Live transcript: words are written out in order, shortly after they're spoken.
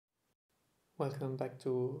Welcome back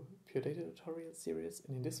to Pure Data tutorial series,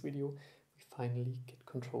 and in this video we finally get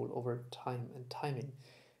control over time and timing.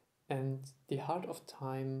 And the heart of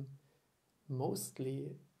time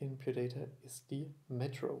mostly in Pure Data is the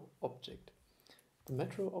metro object. The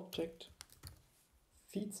metro object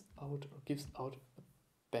feeds out or gives out a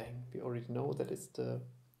bang. We already know that it's the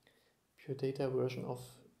Pure Data version of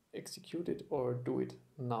execute it or do it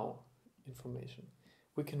now information.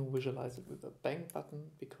 We can visualize it with a bang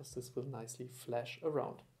button because this will nicely flash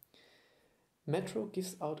around. Metro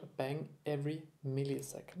gives out a bang every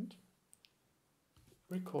millisecond,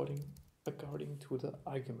 recording according to the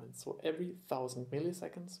argument. So every 1000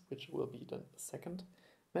 milliseconds, which will be then a second,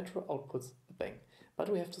 Metro outputs a bang. But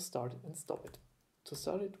we have to start and stop it. To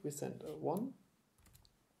start it, we send a 1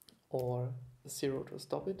 or a 0 to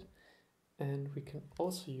stop it. And we can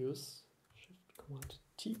also use Shift Command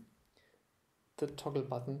T, the toggle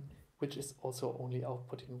button, which is also only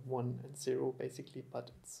outputting 1 and 0 basically, but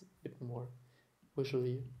it's a bit more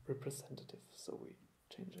visually representative, so we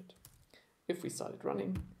change it. If we start it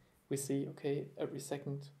running, we see, okay, every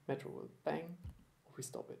second Metro will bang, or we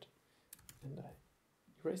stop it. And I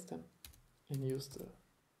erase them and use the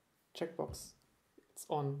checkbox. It's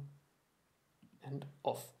on and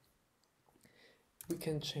off. We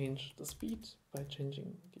can change the speed by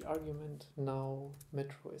changing the argument. Now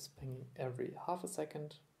Metro is banging every half a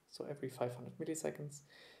second, so every 500 milliseconds.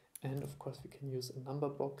 And of course we can use a number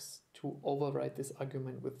box to override this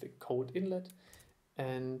argument with the code inlet.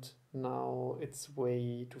 And now it's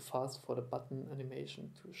way too fast for the button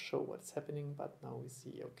animation to show what's happening, but now we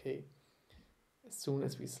see, okay, as soon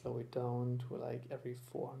as we slow it down to like every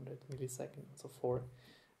 400 milliseconds or so forth,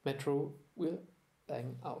 Metro will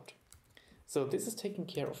bang out. So this is taking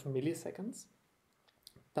care of milliseconds,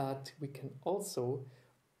 but we can also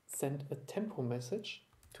send a tempo message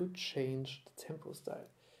to change the tempo style.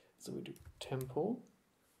 So we do tempo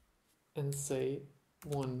and say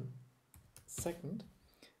 1 second.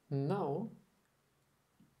 Now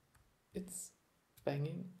it's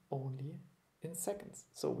banging only in seconds.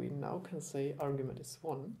 So we now can say argument is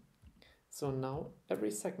 1. So now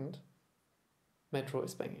every second Metro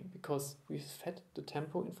is banging because we've fed the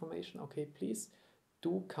tempo information. Okay, please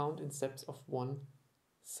do count in steps of 1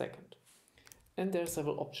 second. And there are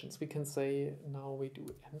several options. We can say now we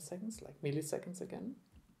do m seconds, like milliseconds again.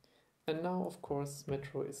 And now, of course,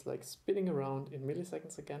 Metro is like spinning around in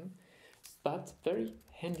milliseconds again. But very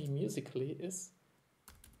handy musically is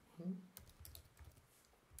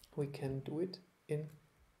we can do it in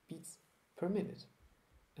beats per minute.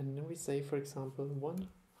 And then we say, for example,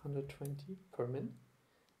 120 per minute,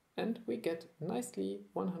 and we get nicely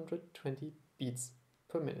 120 beats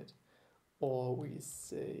per minute. Or we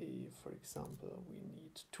say, for example, we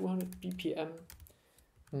need 200 BPM.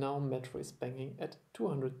 Now Metro is banging at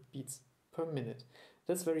 200 beats per minute.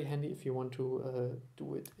 That's very handy if you want to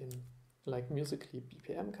do it in like musically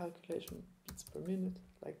BPM calculation, beats per minute,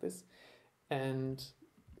 like this. And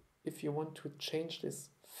if you want to change this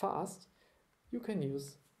fast, you can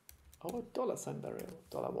use our $ variable,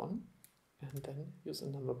 $1, and then use a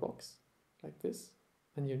number box like this.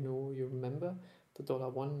 And you remember the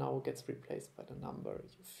 $1 now gets replaced by the number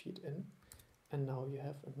you feed in. And now you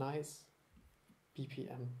have a nice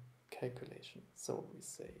BPM calculation. So we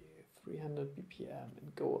say 300 BPM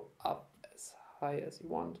and go up as high as you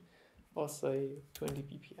want, or say 20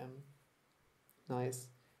 BPM. Nice.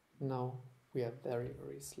 Now we are very,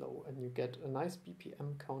 very slow, and you get a nice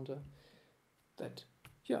BPM counter that,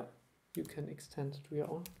 yeah, you can extend to your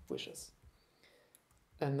own wishes.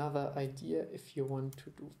 Another idea, if you want to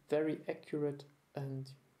do very accurate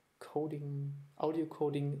and audio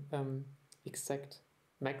coding exact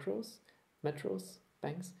metros,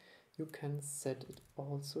 bangs, you can set it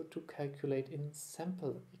also to calculate in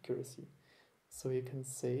sample accuracy. So you can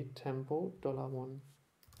say tempo $1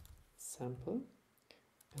 sample,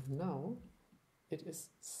 and now it is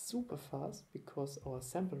super fast because our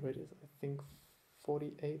sample rate is, I think,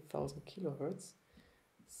 48,000 kilohertz.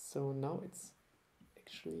 So now it's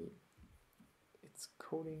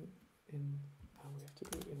coding in, we have to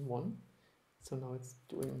do it in 1. So now it's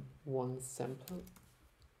doing 1 sample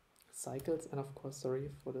cycles, and of course,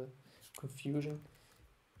 sorry for the confusion,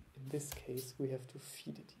 in this case we have to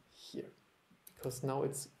feed it here because now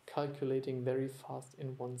it's calculating very fast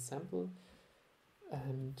in 1 sample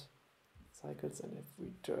and cycles, and if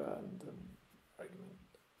we turn the argument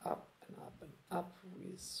up and up and up,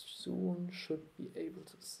 we soon should be able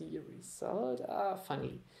to see a result.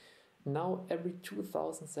 Finally. Now every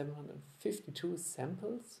 2752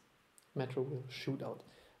 samples, Metro will shoot out.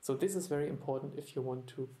 So this is very important if you want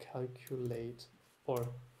to calculate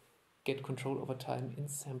or get control over time in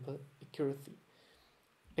sample accuracy.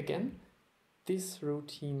 Again, this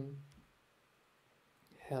routine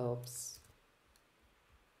helps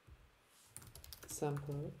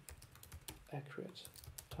sample accurate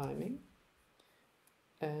timing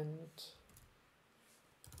and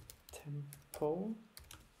tempo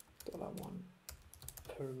 $1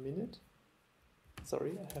 per minute.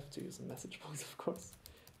 Sorry, I have to use a message box, of course.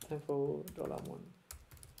 Tempo $1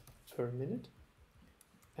 per minute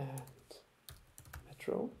and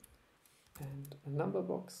metro and a number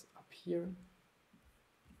box up here,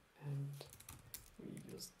 and we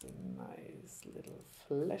use the nice little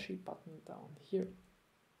flashy button down here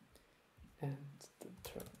and the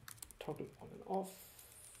toggle on and off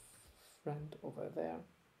friend over there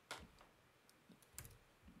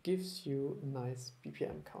gives you a nice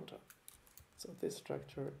BPM counter. So this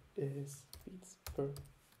structure is beats per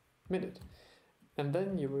minute. And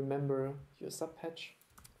then you remember your subpatch,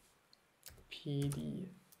 PD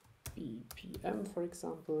BPM, for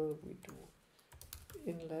example. We do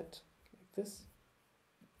inlet like this.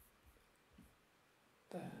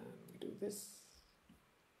 Then we do this.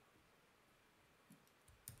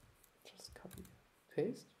 Just copy,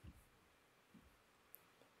 paste.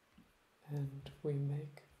 And we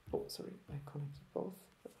make, oh, sorry, I connected both.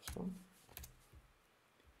 That was wrong.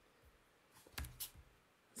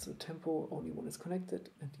 So tempo, only one is connected,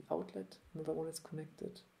 and the outlet, another one is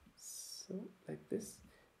connected. So like this.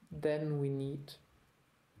 Then we need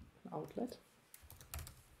an outlet.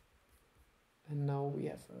 And now we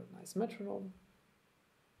have a nice metronome.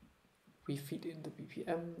 We feed in the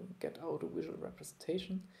BPM, get out a visual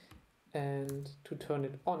representation. And to turn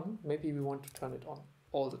it on, maybe we want to turn it on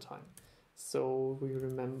all the time. So we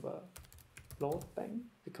remember load bang,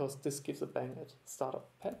 because this gives a bang at startup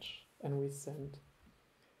patch, and we send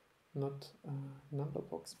not a number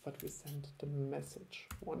box, but we send the message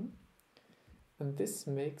 1. And this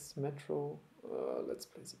makes metro, let's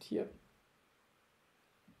place it here,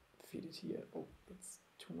 feed it here. Oh, it's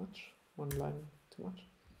too much, one line too much.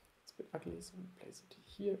 It's a bit ugly, so we place it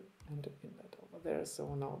here and an inlet over there.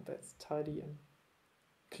 So now that's tidy and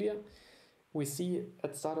clear. We see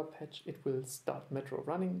at startup patch it will start metro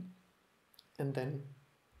running, and then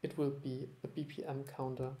it will be a BPM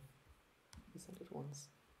counter. We send it once.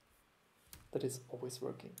 That is always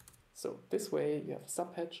working. So this way you have a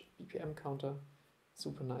subpatch, BPM counter,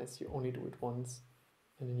 super nice. You only do it once,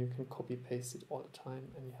 and then you can copy paste it all the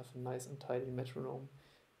time, and you have a nice and tidy metronome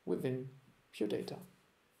within pure data.